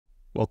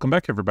Welcome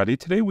back, everybody.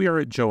 Today we are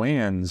at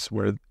Joann's,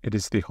 where it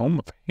is the home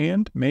of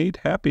handmade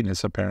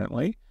happiness,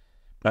 apparently.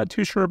 Not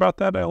too sure about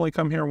that. I only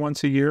come here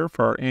once a year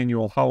for our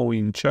annual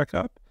Halloween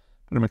checkup,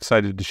 but I'm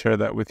excited to share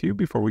that with you.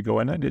 Before we go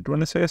in, I did want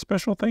to say a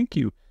special thank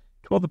you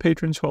to all the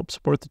patrons who help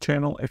support the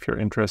channel. If you're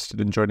interested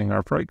in joining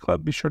our Fright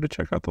Club, be sure to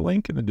check out the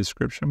link in the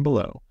description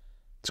below.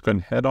 Let's go ahead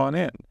and head on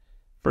in.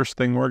 First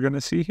thing we're going to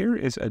see here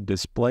is a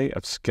display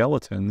of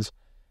skeletons.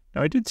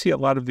 Now, I did see a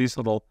lot of these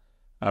little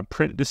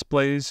print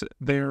displays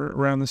there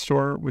around the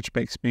store, which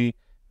makes me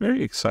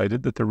very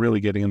excited that they're really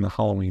getting in the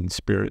Halloween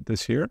spirit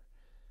this year.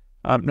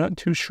 I'm not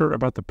too sure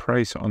about the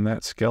price on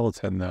that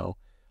skeleton, though.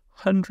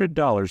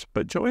 $100,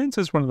 but Joann's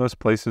is one of those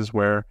places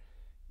where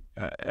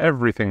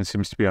everything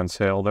seems to be on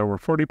sale. There were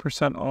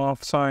 40%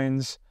 off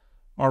signs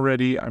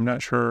already. I'm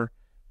not sure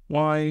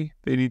why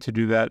they need to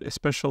do that,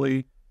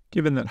 especially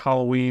given that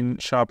Halloween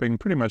shopping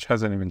pretty much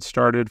hasn't even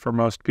started for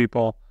most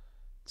people.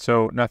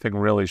 So nothing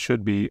really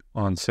should be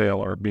on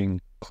sale or being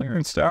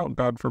clearanced out,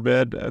 God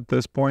forbid, at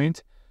this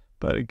point.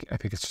 But I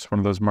think it's just one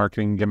of those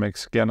marketing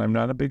gimmicks. Again, I'm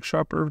not a big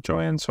shopper of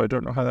Joann, so I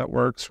don't know how that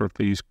works or if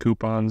they use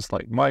coupons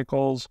like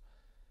Michael's.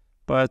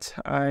 But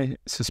I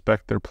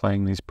suspect they're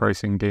playing these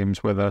pricing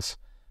games with us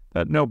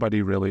that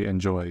nobody really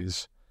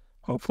enjoys.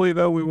 Hopefully,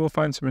 though, we will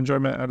find some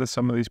enjoyment out of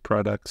some of these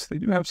products. They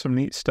do have some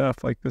neat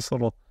stuff like this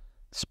little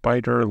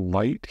spider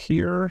light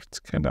here. It's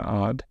kind of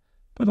odd,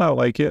 but I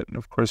like it. And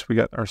of course, we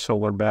got our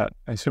solar bat.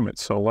 I assume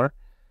it's solar.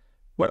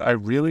 What I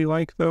really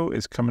like, though,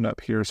 is coming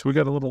up here. So we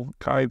got a little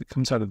guy that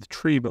comes out of the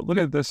tree, but look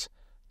at this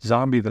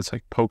zombie that's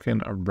like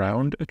poking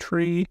around a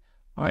tree.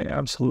 I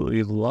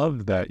absolutely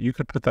love that. You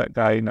could put that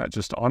guy not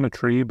just on a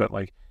tree, but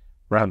like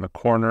around the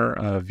corner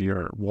of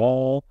your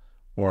wall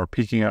or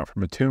peeking out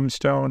from a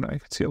tombstone. I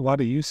could see a lot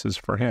of uses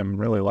for him.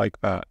 Really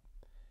like that.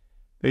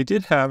 They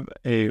did have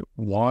a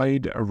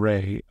wide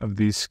array of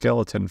these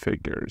skeleton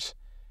figures.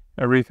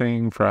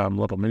 Everything from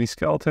little mini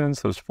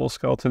skeletons, those full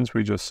skeletons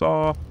we just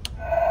saw,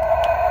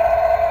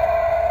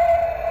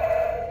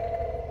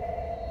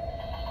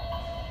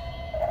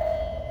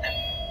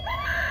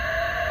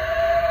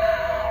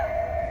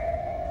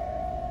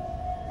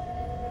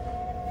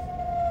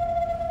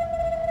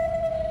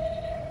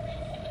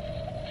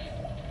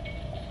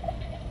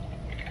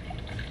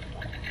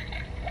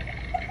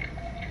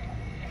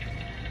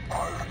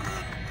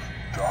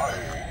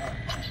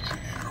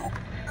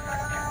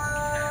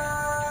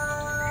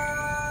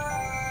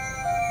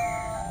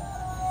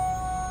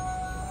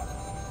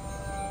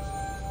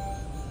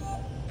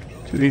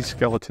 to these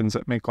skeletons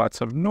that make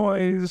lots of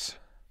noise,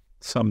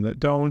 some that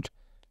don't,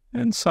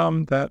 and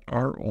some that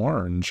are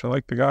orange. I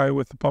like the guy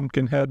with the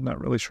pumpkin head.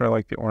 Not really sure I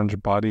like the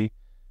orange body. I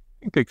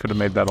think they could have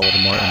made that a little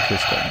more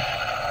interesting.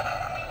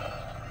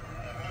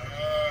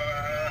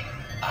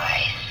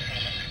 I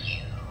see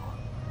you.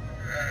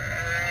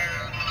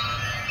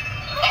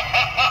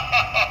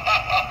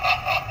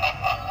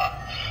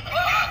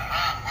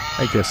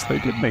 I guess they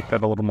did make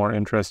that a little more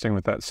interesting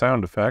with that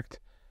sound effect.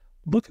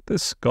 Look at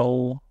this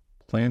skull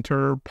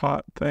planter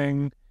pot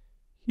thing.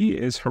 He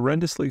is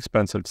horrendously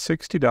expensive,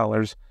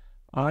 $60.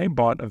 I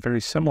bought a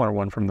very similar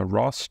one from the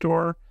Ross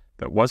store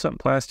that wasn't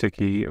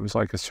plasticky. It was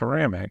like a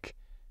ceramic,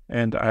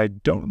 and I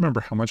don't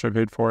remember how much I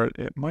paid for it.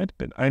 It might have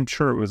been, I'm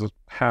sure it was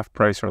half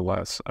price or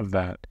less of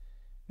that,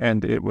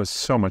 and it was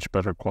so much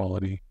better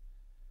quality.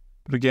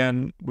 But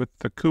again, with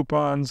the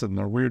coupons and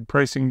the weird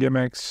pricing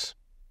gimmicks,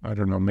 I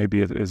don't know,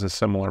 maybe it is a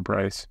similar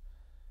price,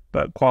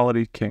 but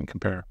quality can't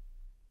compare.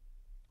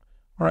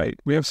 All right,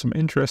 we have some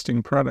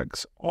interesting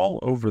products all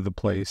over the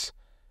place.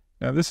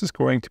 Now, this is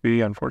going to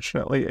be,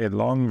 unfortunately, a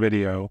long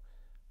video.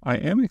 I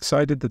am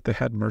excited that they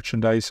had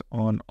merchandise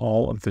on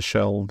all of the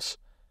shelves,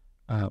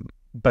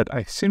 but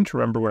I seem to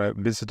remember when I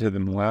visited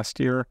them last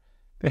year,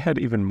 they had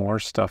even more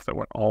stuff that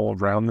went all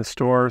around the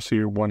store, so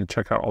you want to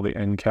check out all the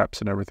end caps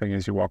and everything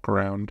as you walk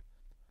around.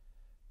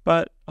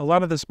 But a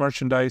lot of this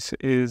merchandise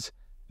is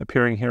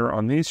appearing here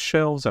on these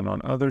shelves and on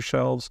other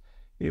shelves.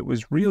 It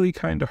was really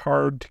kind of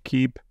hard to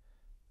keep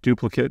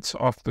duplicates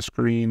off the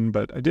screen,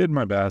 but I did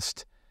my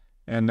best,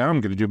 and now I'm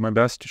going to do my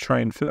best to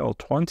try and fill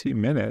 20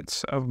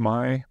 minutes of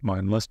my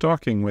mindless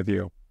talking with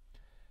you.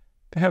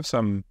 They have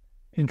some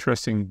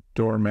interesting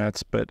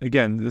doormats, but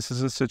again, this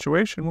is a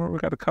situation where we've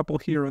got a couple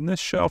here on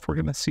this shelf. We're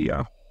going to see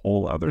a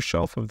whole other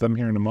shelf of them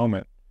here in a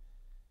moment.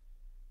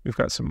 We've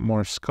got some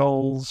more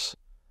skulls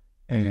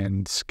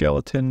and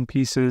skeleton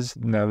pieces.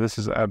 Now, this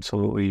is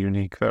absolutely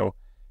unique, though.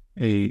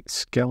 A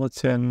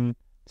skeleton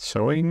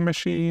sewing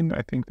machine.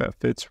 I think that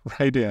fits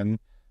right in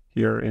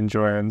here in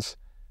Joann's.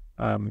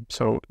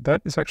 So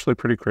that is actually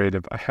pretty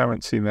creative. I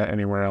haven't seen that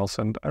anywhere else,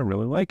 and I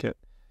really like it.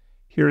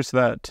 Here's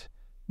that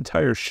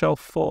entire shelf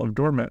full of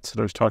doormats that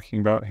I was talking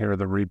about. Here are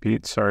the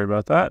repeats. Sorry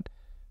about that.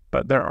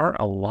 But there are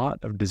a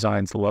lot of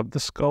designs. I love the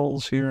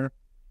skulls here.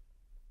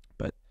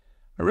 But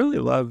I really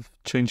love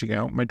changing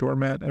out my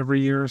doormat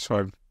every year, so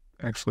I've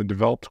actually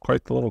developed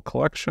quite the little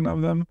collection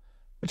of them,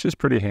 which is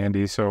pretty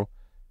handy. So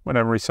when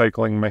I'm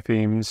recycling my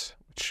themes,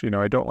 which,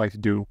 I don't like to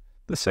do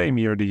the same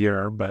year to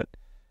year, but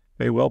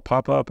they will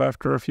pop up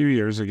after a few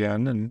years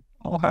again, and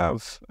I'll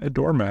have a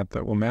doormat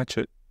that will match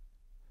it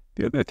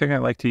The other thing I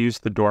like to use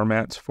the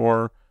doormats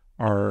for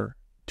are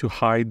to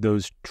hide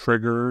those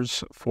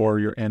triggers for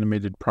your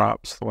animated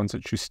props, the ones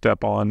that you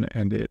step on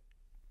and it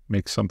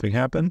makes something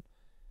happen.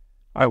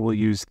 I will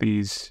use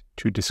these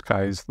to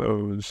disguise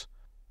those.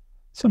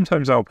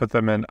 Sometimes I'll put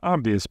them in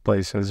obvious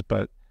places,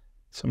 but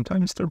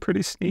sometimes they're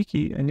pretty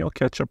sneaky and you'll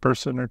catch a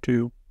person or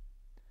two.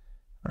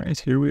 All right,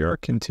 here we are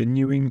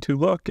continuing to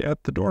look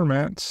at the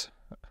doormats.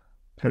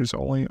 There's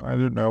only, I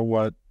don't know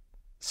what,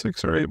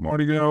 6 or 8 more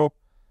to go,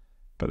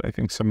 but I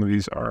think some of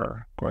these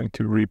are going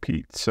to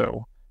repeat.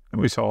 So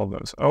we saw all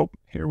those. Oh,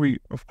 here we,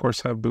 of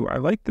course, have Boo. I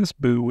like this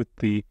Boo with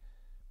the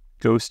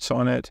ghosts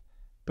on it,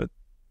 but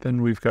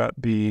then we've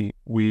got Boos.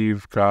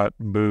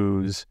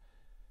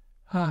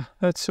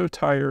 That's so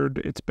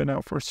tired. It's been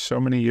out for so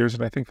many years,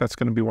 and I think that's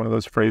going to be one of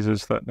those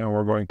phrases that now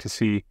we're going to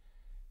see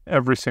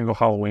every single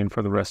Halloween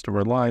for the rest of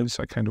our lives.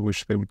 I kind of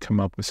wish they would come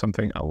up with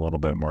something a little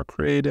bit more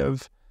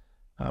creative,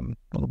 a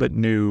little bit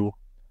new,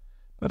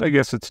 but I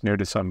guess it's new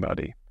to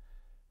somebody.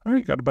 All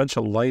right, got a bunch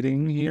of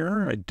lighting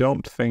here. I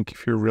don't think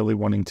if you're really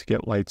wanting to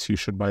get lights, you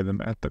should buy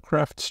them at the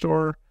craft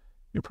store.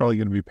 You're probably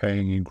going to be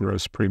paying a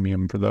gross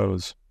premium for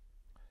those.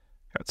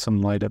 Got some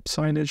light up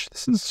signage.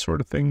 This is the sort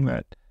of thing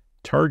that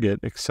Target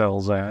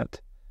excels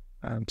at.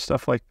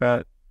 Stuff like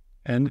that.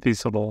 And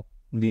these whole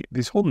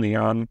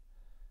neon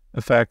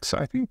effects.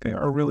 I think they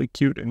are really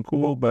cute and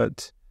cool,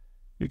 but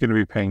you're going to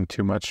be paying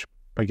too much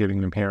by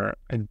getting them here.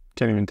 I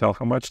can't even tell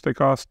how much they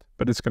cost,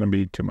 but it's going to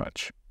be too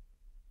much.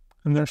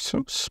 And they're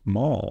so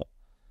small.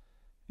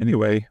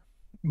 Anyway,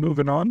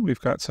 moving on, we've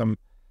got some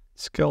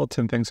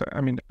skeleton things.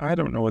 I mean, I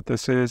don't know what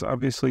this is.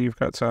 Obviously, you've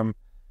got some,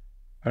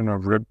 I don't know,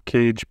 rib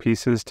cage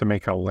pieces to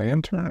make a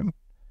lantern.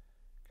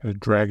 Got a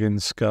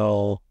dragon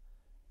skull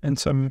and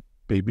some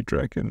baby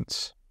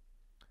dragons.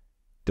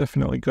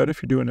 Definitely good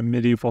if you're doing a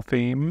medieval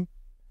theme.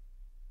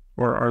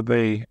 Or are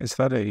they, is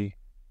that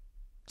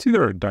it's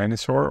either a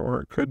dinosaur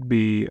or it could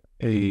be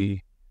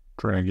a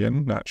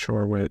dragon. Not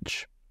sure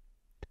which.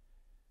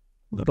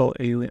 Little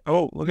alien.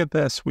 Oh, look at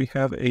this. We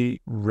have a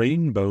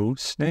rainbow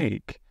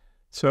snake.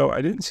 So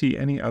I didn't see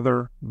any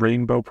other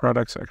rainbow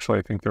products. Actually,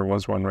 I think there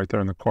was one right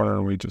there in the corner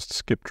and we just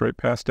skipped right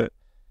past it.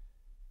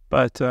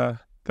 But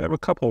they have a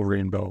couple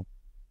rainbow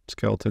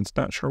skeletons.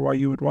 Not sure why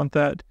you would want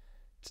that.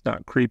 It's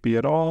not creepy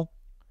at all.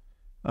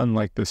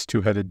 Unlike this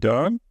two-headed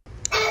dog.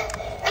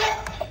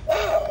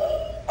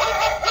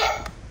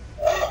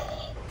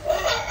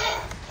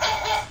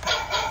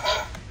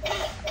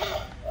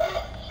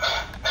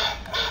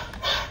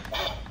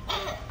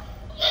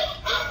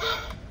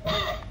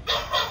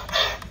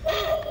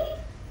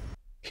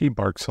 He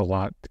barks a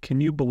lot.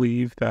 Can you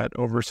believe that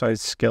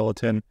oversized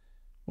skeleton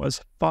was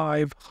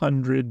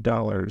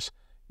 $500?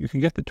 You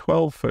can get the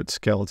 12-foot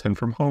skeleton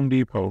from Home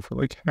Depot for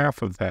like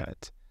half of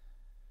that.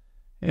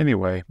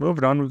 Anyway,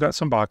 moving on, we've got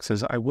some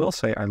boxes. I will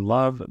say I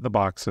love the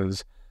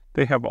boxes.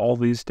 They have all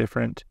these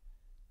different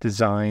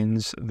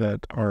designs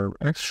that are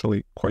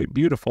actually quite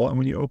beautiful. And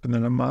when you open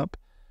them up,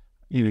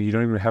 you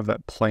don't even have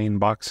that plain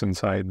box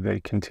inside.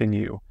 They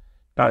continue.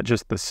 Not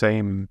just the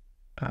same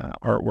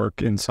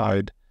artwork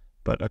inside,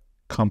 but a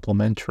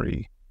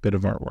complementary bit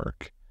of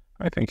artwork.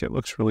 I think it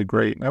looks really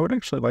great. And I would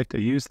actually like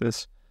to use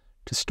this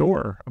to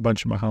store a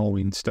bunch of my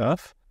Halloween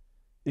stuff,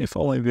 if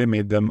only they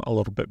made them a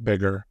little bit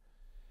bigger.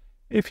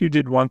 If you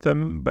did want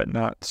them, but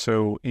not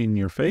so in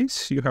your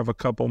face, you have a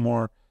couple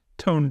more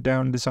toned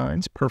down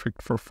designs,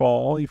 perfect for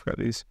fall. You've got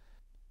these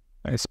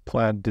nice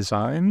plaid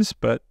designs,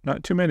 but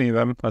not too many of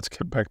them. Let's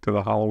get back to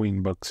the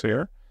Halloween books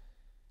here.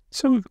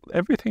 So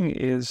everything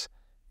is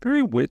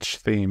very witch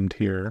themed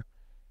here.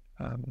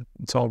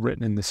 It's all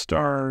written in the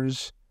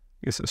stars,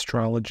 I guess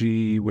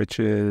astrology,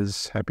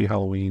 witches, happy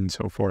Halloween,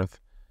 so forth.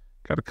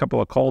 Got a couple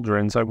of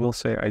cauldrons. I will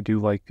say I do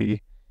like the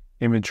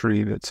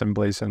imagery that's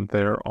emblazoned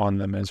there on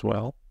them as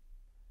well.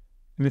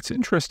 And it's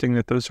interesting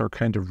that those are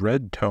kind of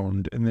red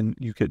toned, and then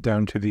you get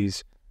down to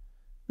these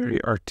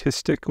very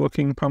artistic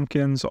looking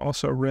pumpkins,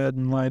 also red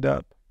and light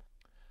up.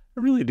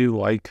 I really do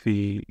like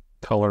the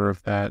color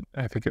of that.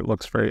 I think it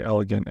looks very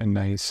elegant and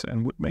nice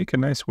and would make a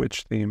nice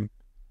witch theme.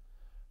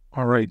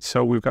 All right,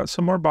 so we've got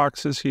some more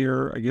boxes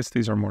here. I guess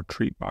these are more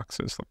treat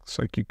boxes. Looks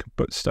like you could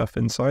put stuff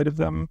inside of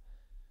them.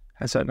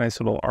 Has that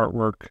nice little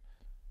artwork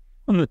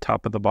on the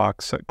top of the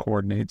box that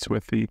coordinates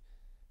with the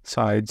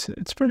sides.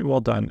 It's very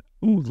well done.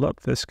 Ooh, love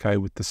this guy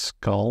with the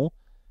skull.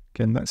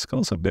 Again, that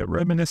skull's a bit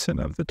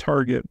reminiscent of the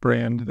Target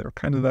brand. They're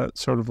kind of that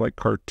sort of like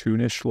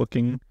cartoonish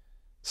looking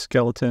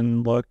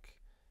skeleton look,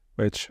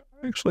 which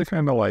I actually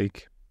kind of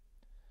like.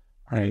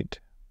 All right,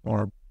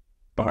 more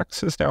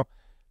boxes now.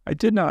 I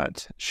did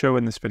not show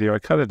in this video, I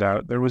cut it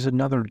out. There was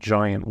another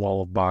giant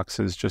wall of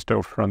boxes just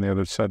over on the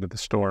other side of the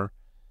store.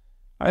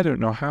 I don't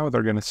know how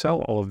they're going to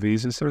sell all of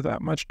these. Is there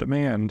that much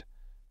demand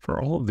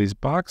for all of these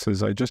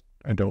boxes? I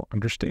don't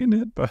understand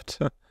it, but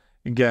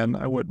again,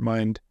 I wouldn't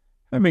mind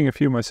having a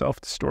few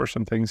myself to store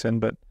some things in,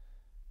 but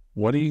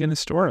what are you going to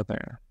store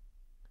there?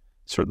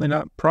 Certainly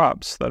not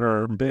props that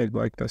are big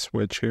like this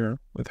witch here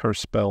with her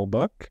spell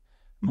book.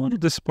 I'm a little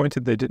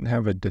disappointed they didn't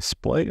have a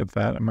display of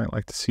that. I might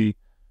like to see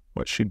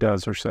what she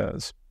does or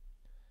says.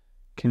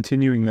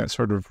 continuing that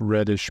sort of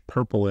reddish,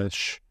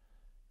 purplish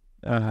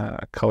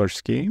color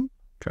scheme.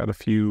 Got a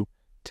few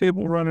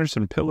table runners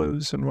and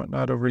pillows and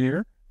whatnot over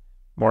here.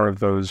 More of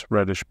those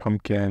reddish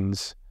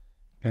pumpkins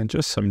and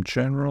just some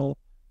general,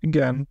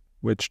 again,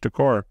 witch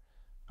decor.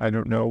 I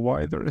don't know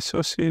why they're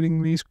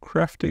associating these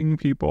crafting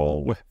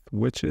people with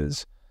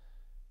witches.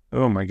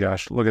 Oh my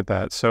gosh, look at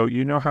that. So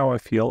you know how I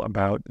feel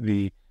about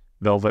the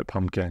velvet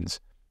pumpkins.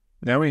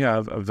 Now we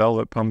have a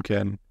velvet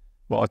pumpkin,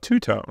 well, a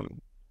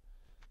two-tone.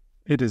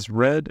 It is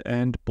red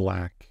and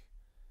black.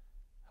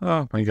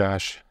 Oh my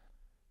gosh.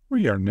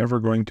 We are never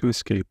going to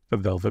escape the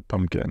velvet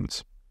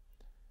pumpkins.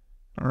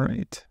 All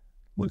right,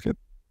 look at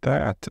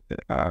that.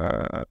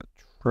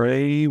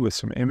 Tray with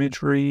some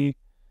imagery.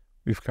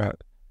 We've got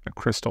a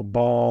crystal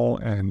ball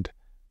and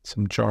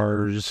some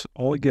jars,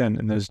 all again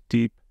in those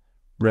deep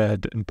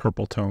red and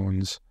purple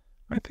tones.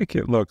 I think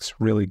it looks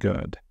really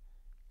good.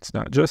 It's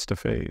not just a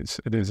phase.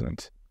 It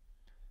isn't.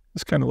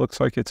 This kind of looks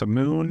like it's a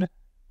moon,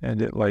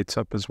 and it lights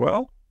up as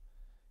well.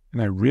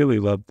 And I really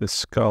love this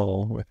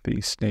skull with the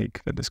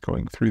snake that is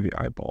going through the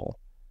eyeball.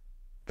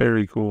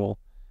 Very cool.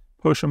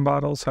 Potion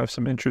bottles have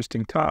some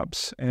interesting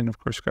tops, and of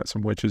course got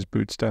some witch's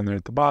boots down there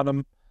at the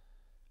bottom.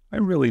 I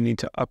really need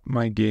to up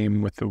my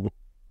game with the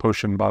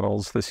potion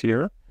bottles this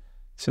year,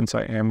 since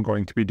I am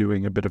going to be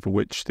doing a bit of a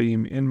witch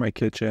theme in my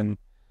kitchen.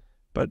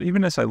 But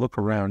even as I look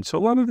around, so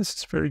a lot of this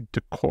is very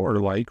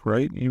decor-like,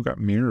 right? You've got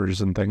mirrors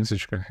and things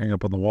that you can hang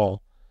up on the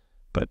wall.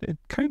 But it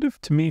kind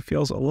of, to me,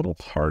 feels a little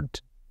hard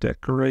to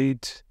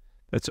decorate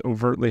that's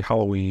overtly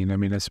Halloween. I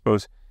mean, I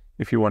suppose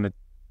if you wanted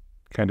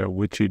kind of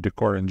witchy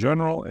decor in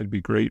general, it'd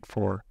be great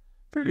for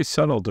very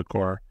subtle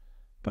decor.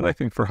 But I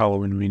think for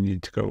Halloween, we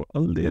need to go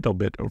a little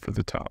bit over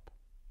the top.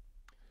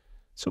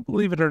 So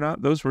believe it or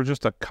not, those were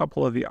just a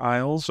couple of the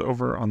aisles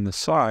over on the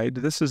side.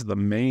 This is the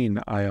main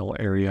aisle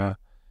area,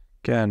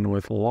 again,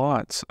 with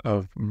lots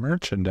of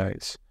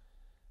merchandise.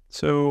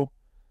 So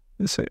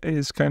this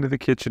is kind of the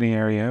kitchen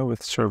area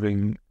with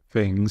serving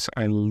things.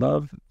 I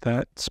love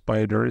that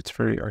spider. It's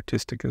very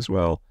artistic as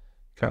well.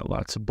 Got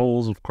lots of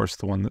bowls, of course,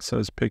 the one that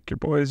says pick your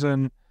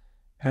poison.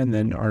 And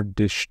then our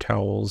dish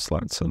towels,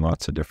 lots and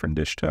lots of different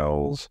dish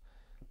towels.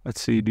 Let's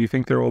see, do you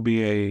think there will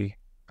be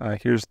a,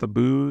 here's the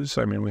booze?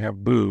 I mean, we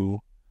have boo.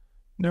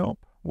 Nope,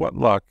 what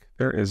luck,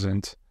 there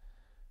isn't.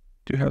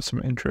 Do have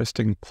some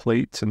interesting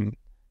plates and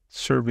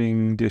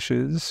serving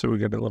dishes. So we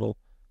got a little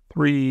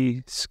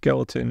 3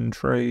 skeleton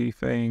tray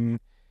thing.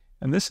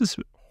 And this is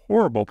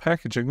horrible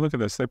packaging. Look at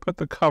this. They put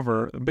the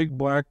cover, a big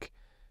black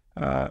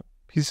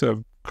piece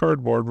of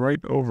cardboard right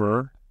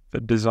over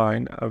the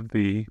design of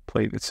the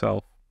plate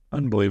itself.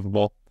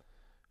 Unbelievable.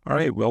 All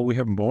right, well, we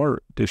have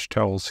more dish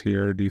towels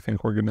here. Do you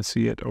think we're going to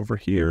see it over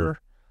here?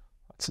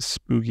 Lots of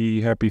spooky,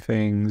 happy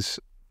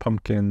things,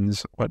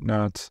 pumpkins,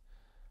 whatnot.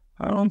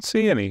 I don't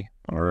see any.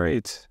 All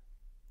right.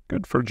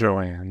 Good for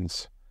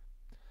Joann's.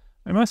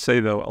 I must say,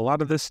 though, a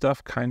lot of this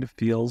stuff kind of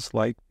feels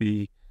like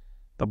the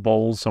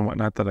bowls and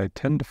whatnot that I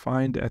tend to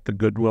find at the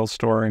Goodwill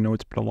store. I know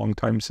it's been a long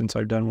time since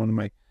I've done one of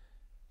my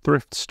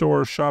thrift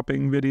store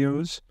shopping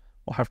videos.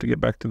 We'll have to get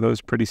back to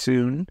those pretty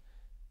soon.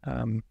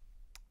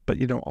 But,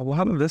 you know, a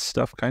lot of this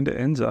stuff kind of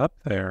ends up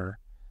there.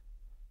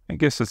 I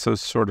guess it's those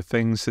sort of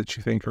things that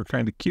you think are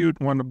kind of cute,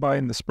 want to buy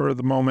in the spur of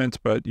the moment,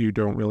 but you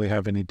don't really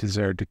have any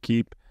desire to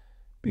keep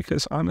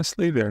because,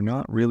 honestly, they're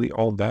not really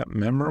all that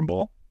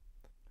memorable.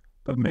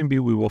 But maybe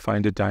we will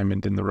find a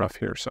diamond in the rough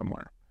here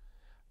somewhere.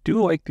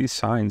 Do like these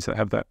signs that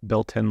have that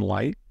built-in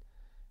light.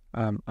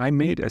 I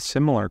made a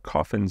similar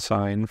coffin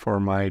sign for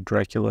my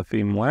Dracula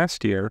theme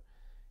last year,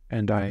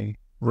 and I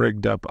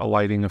rigged up a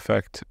lighting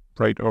effect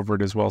right over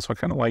it as well. So I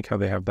kind of like how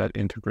they have that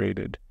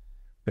integrated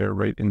there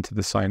right into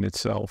the sign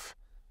itself.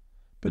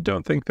 But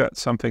don't think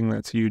that's something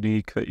that's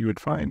unique that you would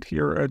find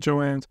here at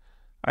Joann's.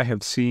 I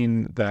have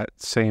seen that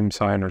same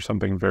sign or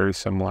something very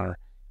similar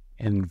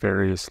in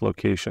various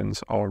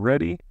locations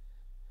already.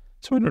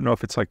 So I don't know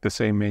if it's like the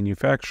same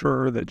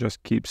manufacturer that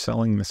just keeps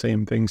selling the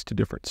same things to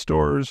different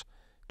stores,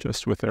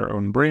 just with their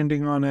own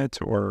branding on it,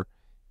 or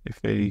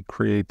if they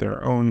create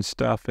their own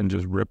stuff and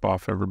just rip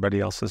off everybody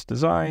else's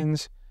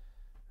designs.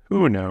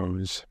 Who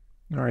knows?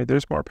 All right,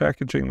 there's more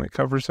packaging that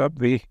covers up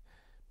the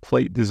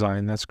plate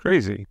design. That's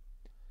crazy.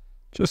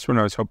 Just when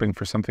I was hoping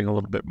for something a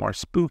little bit more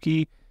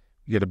spooky,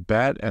 you get a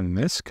bat and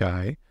this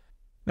guy.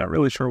 Not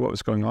really sure what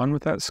was going on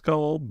with that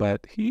skull,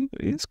 but he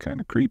is kind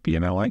of creepy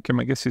and I like him.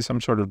 I guess he's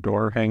some sort of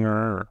door hanger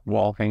or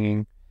wall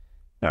hanging.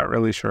 Not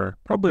really sure.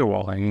 Probably a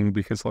wall hanging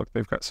because look,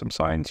 they've got some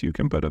signs you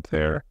can put up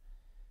there.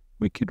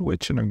 Wicked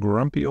Witch and a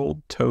grumpy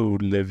old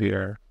toad live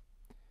here.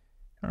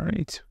 All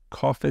right,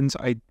 coffins.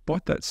 I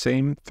bought that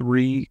same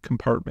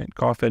 3-compartment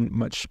coffin,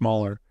 much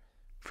smaller,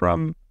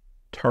 from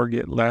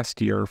Target last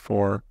year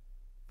for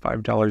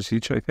 $5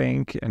 each, I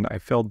think, and I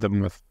filled them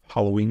with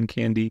Halloween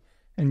candy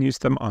and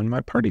used them on my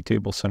party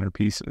table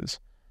centerpieces.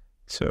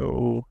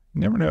 So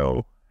you never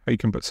know how you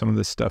can put some of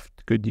this stuff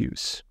to good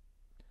use.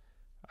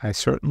 I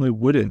certainly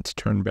wouldn't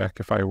turn back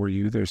if I were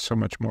you. There's so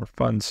much more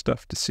fun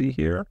stuff to see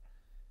here.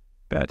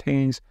 Bat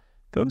hangings.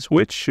 Those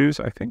witch shoes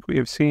I think we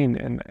have seen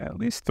in at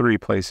least 3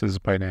 places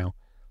by now.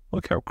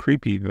 Look how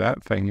creepy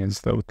that thing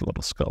is, though, with the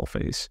little skull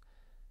face.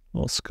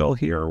 Little skull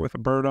here with a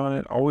bird on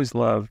it. Always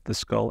loved the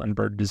skull and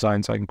bird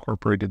designs. I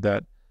incorporated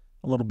that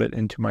a little bit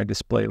into my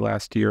display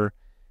last year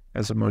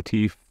as a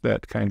motif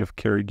that kind of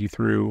carried you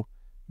through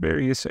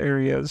various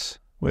areas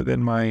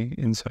within my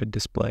inside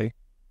display.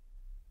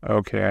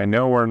 Okay, I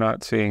know we're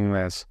not seeing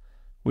this.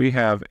 We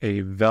have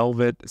a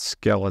velvet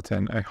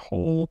skeleton, a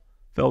whole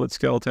velvet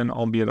skeleton,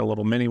 albeit a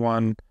little mini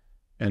one,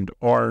 and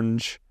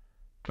orange.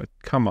 But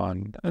come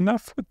on,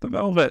 enough with the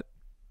velvet.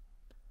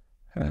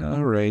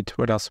 All right,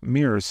 what else?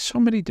 Mirrors, so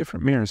many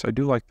different mirrors. I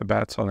do like the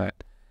bats on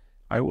that.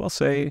 I will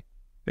say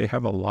they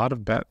have a lot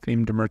of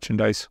bat-themed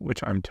merchandise,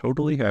 which I'm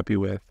totally happy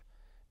with.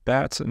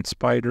 Bats and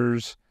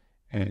spiders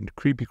and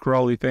creepy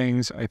crawly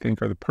things, I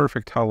think, are the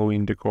perfect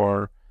Halloween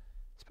decor,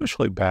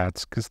 especially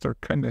bats, because they're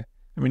kind of,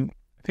 I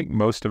think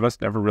most of us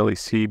never really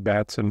see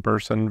bats in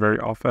person very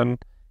often,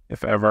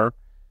 if ever.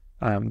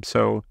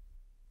 So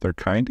they're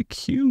kind of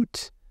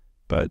cute,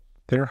 but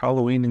they're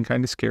Halloween and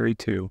kind of scary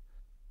too.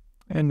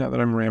 And now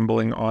that I'm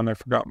rambling on, I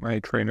forgot my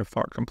train of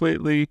thought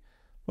completely. A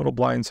little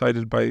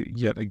blindsided by,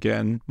 yet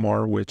again,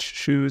 more witch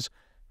shoes.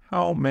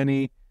 How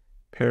many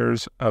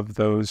pairs of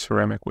those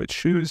ceramic witch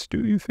shoes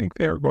do you think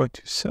they are going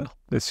to sell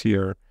this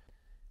year?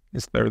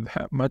 Is there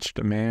that much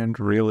demand,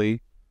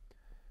 really?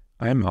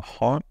 I'm a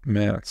hot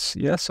mess.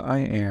 Yes, I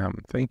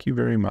am. Thank you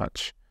very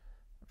much.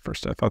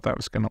 First, I thought that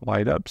was going to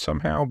light up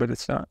somehow, but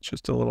it's not.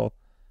 Just a little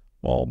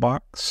wall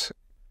box.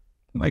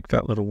 Like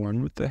that little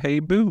one with the hey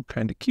boo.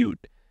 Kind of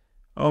cute.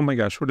 Oh my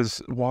gosh,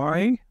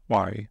 why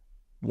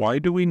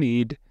do we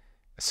need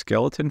a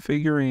skeleton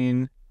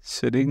figurine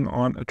sitting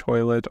on a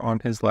toilet on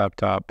his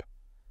laptop?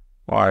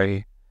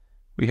 Why?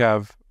 We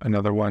have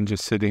another one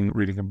just sitting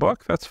reading a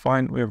book. That's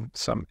fine. We have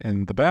some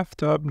in the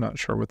bathtub. Not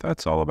sure what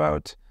that's all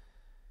about.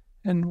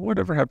 And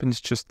whatever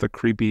happens, just the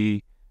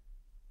creepy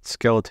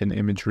skeleton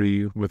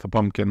imagery with a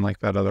pumpkin like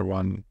that other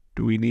one.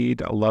 Do we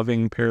need a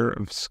loving pair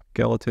of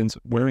skeletons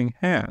wearing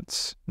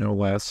hats, no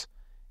less,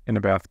 in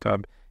a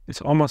bathtub?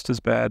 It's almost as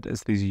bad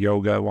as these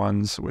yoga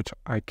ones, which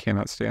I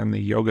cannot stand, the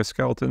yoga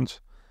skeletons.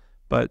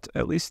 But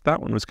at least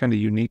that one was kind of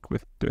unique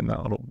with doing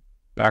that little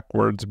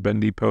backwards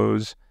bendy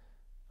pose.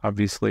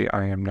 Obviously,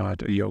 I am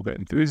not a yoga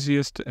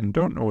enthusiast and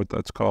don't know what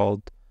that's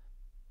called,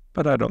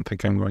 but I don't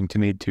think I'm going to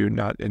need to,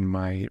 not in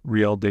my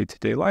real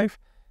day-to-day life,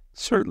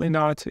 certainly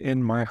not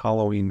in my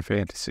Halloween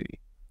fantasy.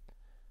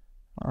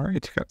 All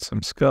right, got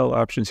some skull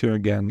options here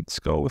again.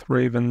 Skull with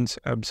ravens,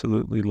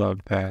 absolutely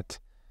love that.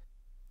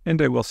 And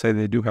I will say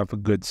they do have a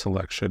good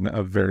selection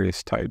of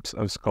various types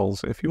of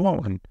skulls if you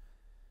want one.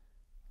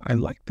 I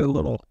like the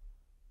little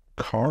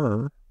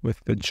car with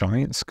the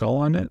giant skull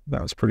on it.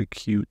 That was pretty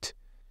cute.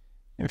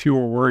 If you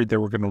were worried they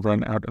were going to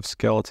run out of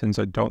skeletons,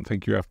 I don't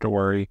think you have to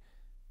worry.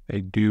 They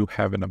do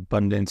have an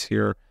abundance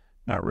here.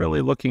 Not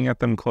really looking at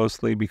them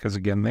closely because,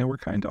 again, they were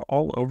kind of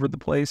all over the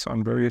place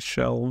on various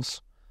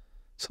shelves.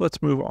 So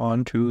let's move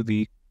on to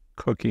the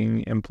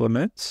cooking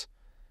implements.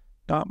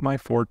 Not my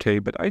forte,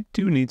 but I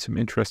do need some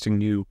interesting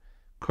new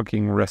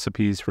cooking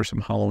recipes for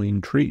some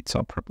Halloween treats.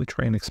 I'll probably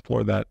try and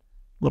explore that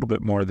a little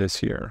bit more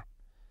this year.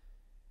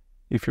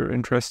 If you're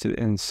interested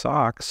in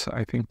socks,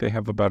 I think they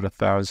have about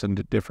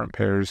 1,000 different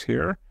pairs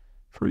here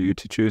for you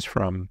to choose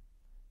from.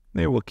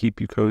 They will keep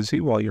you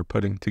cozy while you're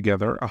putting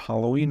together a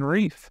Halloween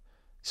wreath.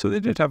 So they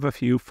did have a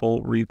few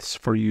full wreaths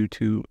for you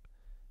to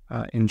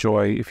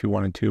enjoy if you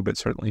wanted to, but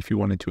certainly if you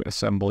wanted to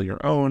assemble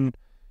your own,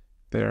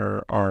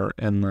 there are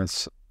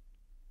endless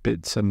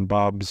bits and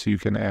bobs you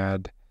can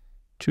add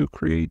to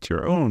create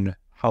your own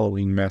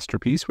Halloween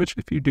masterpiece, which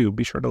if you do,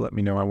 be sure to let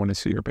me know. I want to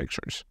see your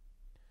pictures.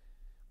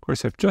 Of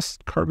course, if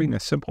just carving a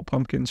simple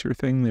pumpkin's your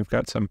thing, they've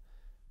got some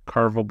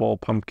carvable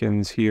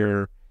pumpkins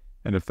here.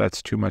 And if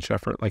that's too much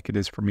effort like it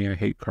is for me, I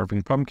hate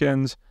carving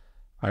pumpkins.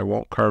 I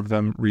won't carve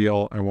them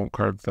real. I won't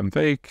carve them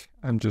fake.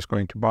 I'm just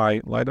going to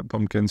buy light up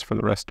pumpkins for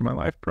the rest of my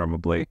life,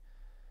 probably.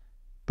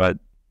 But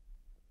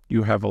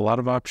you have a lot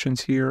of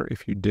options here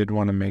if you did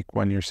want to make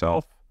one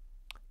yourself.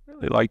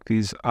 Really like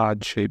these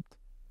odd shaped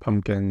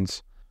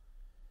pumpkins.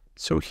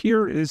 So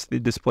here is the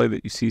display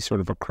that you see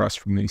sort of across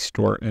from the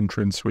store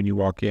entrance when you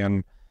walk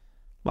in.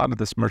 A lot of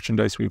this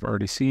merchandise we've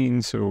already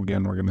seen, so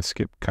again, we're going to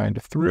skip kind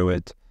of through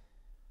it.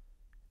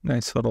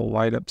 Nice little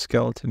light up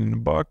skeleton in a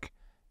book.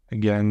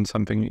 Again,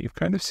 something that you've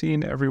kind of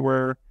seen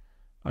everywhere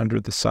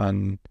under the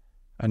sun.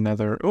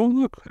 Another, oh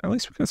look, at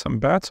least we got some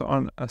bats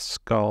on a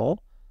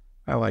skull.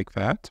 I like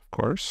that, of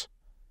course.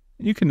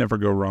 You can never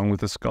go wrong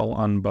with a skull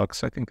on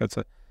books. I think that's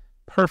a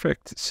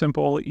perfect,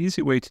 simple,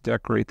 easy way to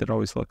decorate that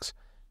always looks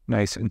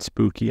nice and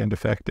spooky and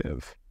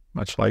effective,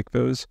 much like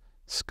those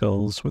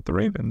skulls with the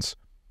ravens.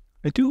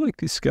 I do like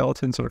these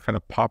skeletons that are kind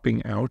of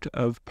popping out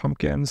of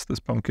pumpkins.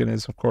 This pumpkin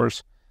is, of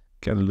course,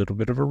 got a little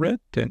bit of a red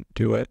tint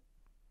to it.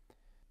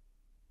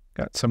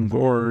 Got some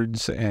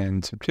gourds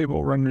and some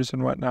table runners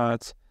and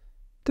whatnot.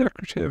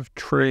 Decorative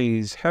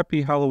trays.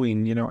 Happy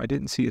Halloween. You know, I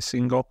didn't see a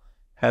single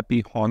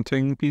happy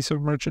haunting piece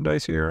of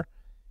merchandise here.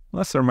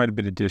 Unless there might have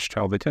been a dish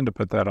towel. They tend to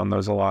put that on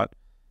those a lot.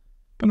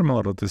 But I'm a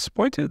little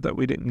disappointed that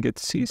we didn't get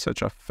to see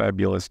such a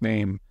fabulous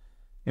name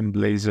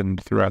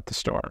emblazoned throughout the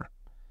store.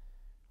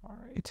 All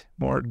right,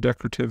 more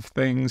decorative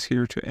things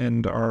here to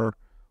end our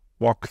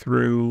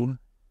walkthrough.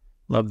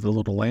 Love the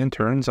little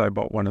lanterns. I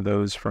bought one of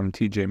those from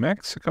TJ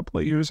Maxx a couple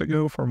of years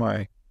ago for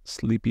my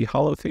Sleepy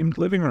Hollow themed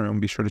living room.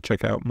 Be sure to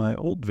check out my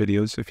old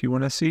videos if you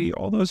want to see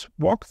all those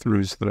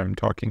walkthroughs that I'm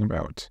talking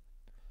about.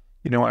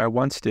 You know, I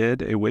once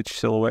did a witch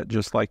silhouette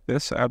just like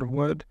this out of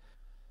wood.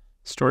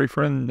 Story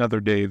for another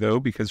day, though,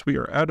 because we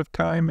are out of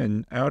time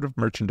and out of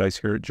merchandise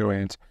here at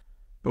Joann's.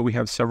 But we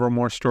have several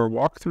more store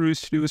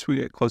walkthroughs to do as we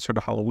get closer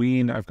to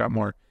Halloween. I've got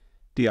more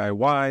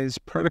DIYs,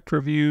 product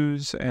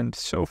reviews, and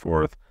so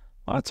forth.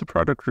 Lots of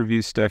product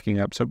reviews stacking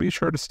up, so be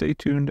sure to stay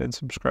tuned and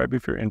subscribe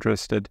if you're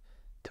interested.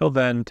 Till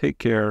then, take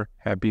care.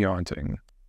 Happy haunting.